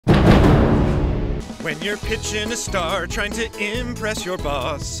When you're pitching a star, trying to impress your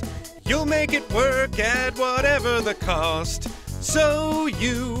boss, you'll make it work at whatever the cost. So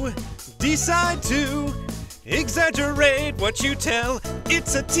you decide to exaggerate what you tell.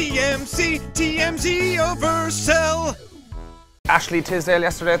 It's a TMZ oversell. Ashley Tisdale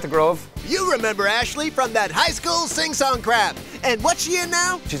yesterday at the Grove. You remember Ashley from that high school sing-song crap. And what's she in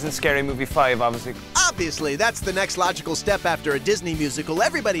now? She's in Scary Movie 5, obviously. Obviously, that's the next logical step after a Disney musical.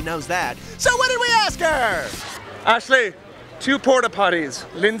 Everybody knows that. So what did we ask her? Ashley, 2 porta potties.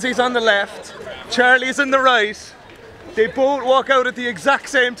 Lindsay's on the left, Charlie's on the right. They both walk out at the exact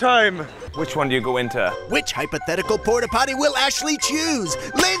same time. Which one do you go into? Which hypothetical porta potty will Ashley choose?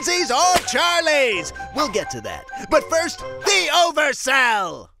 Lindsay's or Charlie's? We'll get to that. But first, the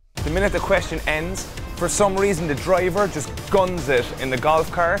oversell. The minute the question ends, for some reason the driver just guns it in the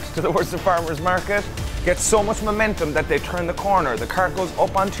golf cart towards the farmer's market. Gets so much momentum that they turn the corner. The cart goes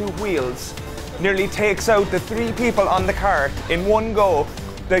up on 2 wheels, nearly takes out the 3 people on the cart in one go.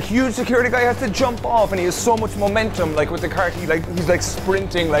 The huge security guy has to jump off, and he has so much momentum, like with the cart, he's like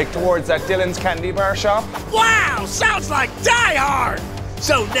sprinting like towards that Dylan's candy bar shop. Wow, sounds like Die Hard!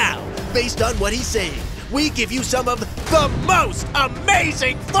 So now, based on what he's saying, we give you some of the most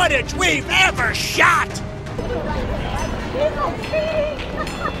amazing footage we've ever shot!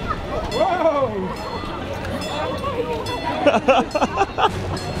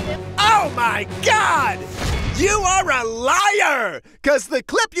 Oh my God! You are a liar! 'Cause the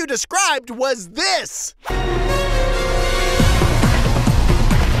clip you described was this!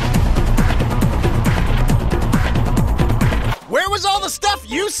 Where was all the stuff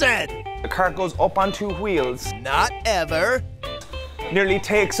you said? The cart goes up on 2 wheels. Not ever. Nearly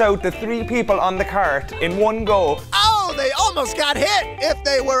takes out the 3 people on the cart in one go. Oh, they almost got hit if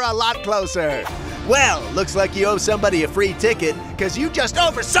they were a lot closer. Well, looks like you owe somebody a free ticket, 'cause you just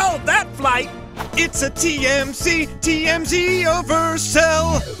oversold that flight. It's a TMZ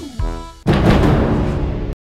oversell.